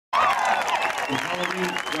With Halloween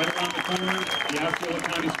right around the corner, the Osceola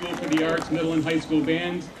County School for the Arts Middle and High School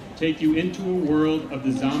bands take you into a world of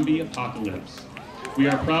the zombie apocalypse. We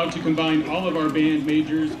are proud to combine all of our band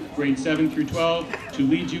majors, grades 7 through 12, to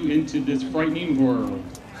lead you into this frightening world.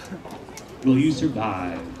 Will you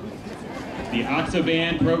survive? The OXA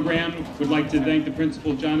Band program would like to thank the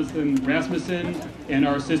principal, Jonathan Rasmussen, and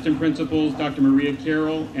our assistant principals, Dr. Maria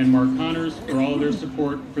Carroll and Mark Connors, for all of their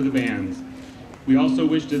support for the bands. We also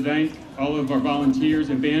wish to thank all of our volunteers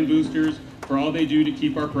and band boosters for all they do to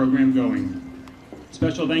keep our program going.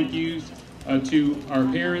 Special thank yous to our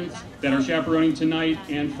parents that are chaperoning tonight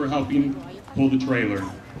and for helping pull the trailer.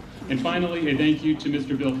 And finally, a thank you to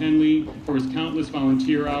Mr. Bill Henley for his countless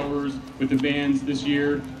volunteer hours with the bands this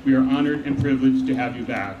year. We are honored and privileged to have you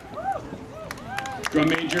back. Drum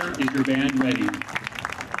major, is your band ready?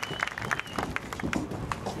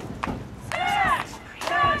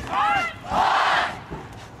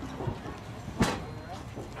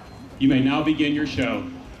 You may now begin your show.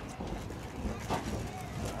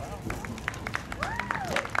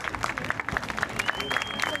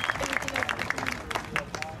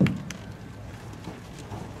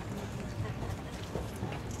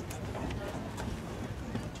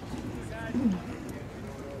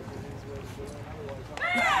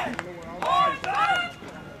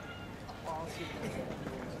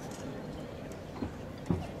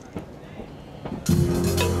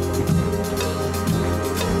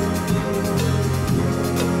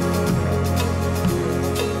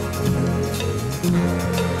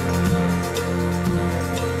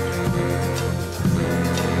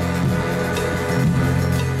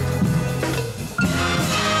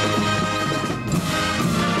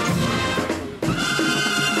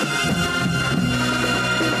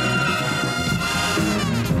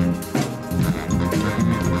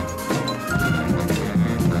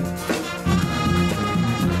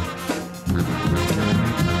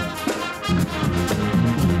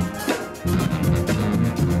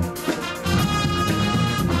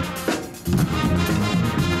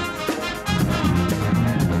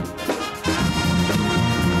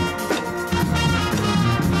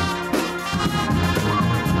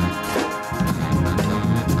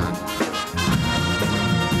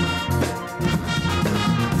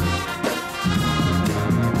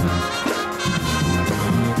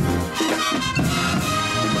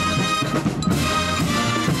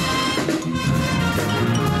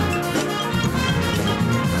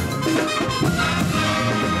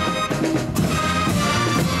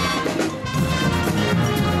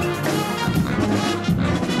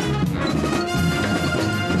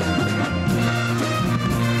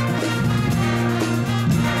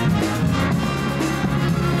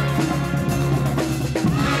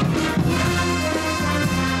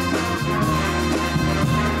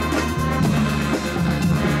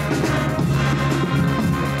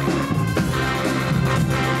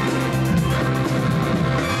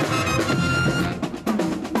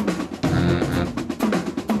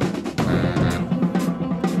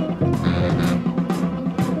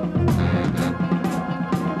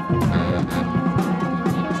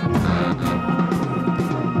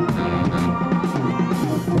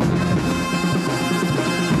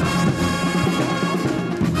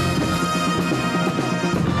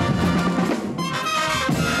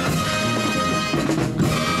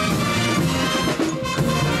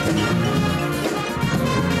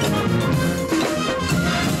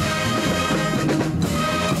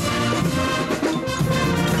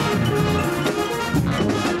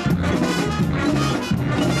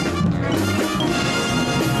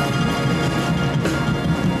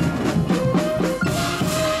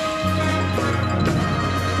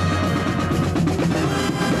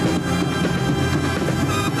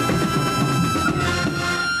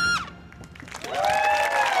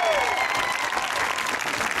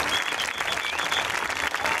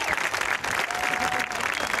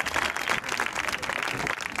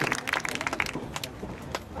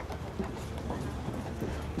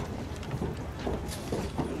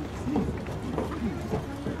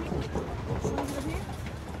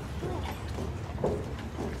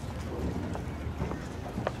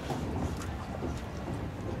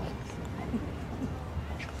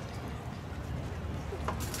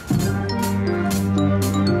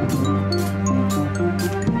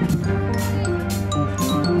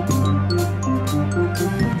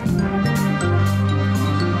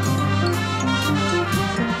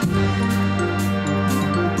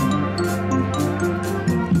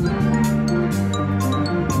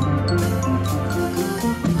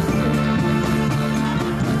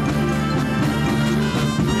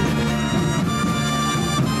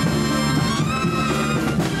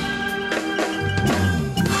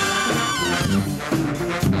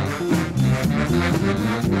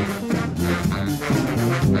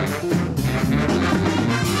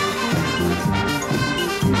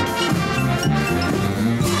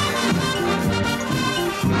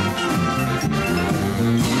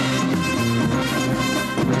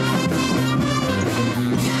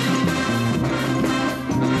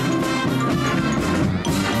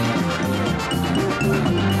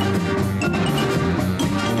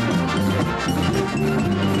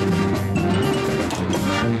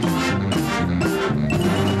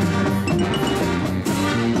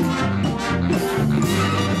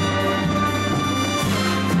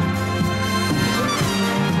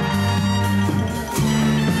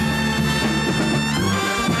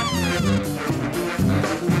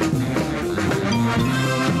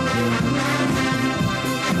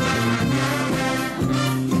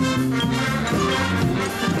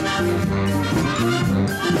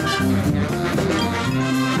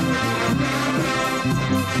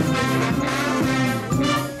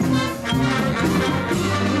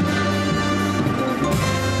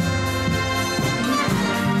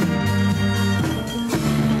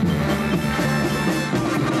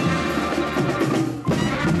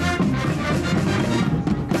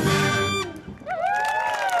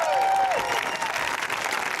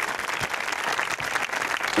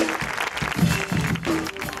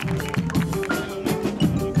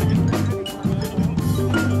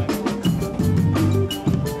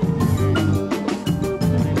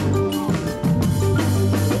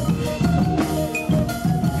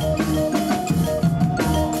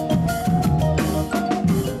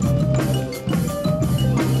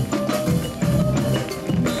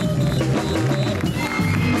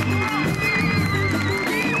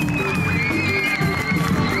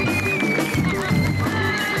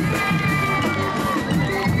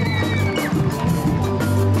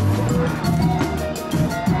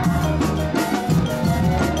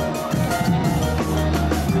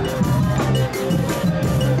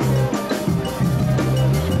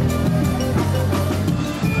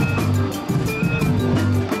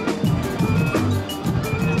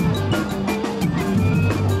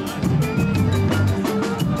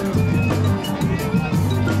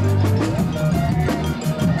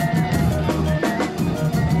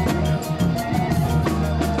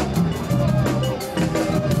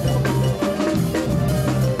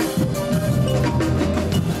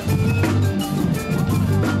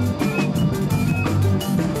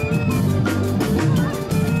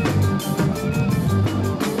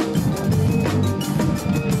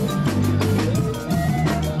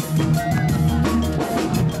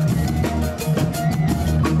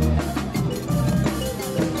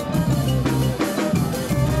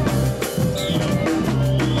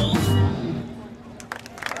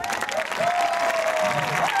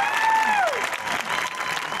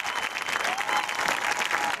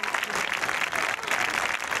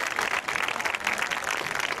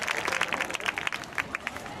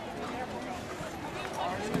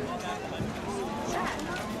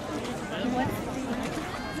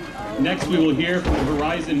 Next, we will hear from the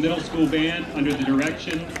Horizon Middle School Band under the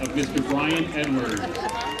direction of Mr. Brian Edwards.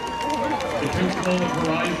 The principal of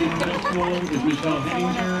Horizon Middle School is Michelle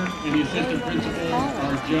Henninger, and the assistant principals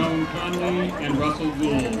are Joan Conley and Russell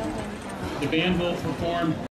Gould. The band will perform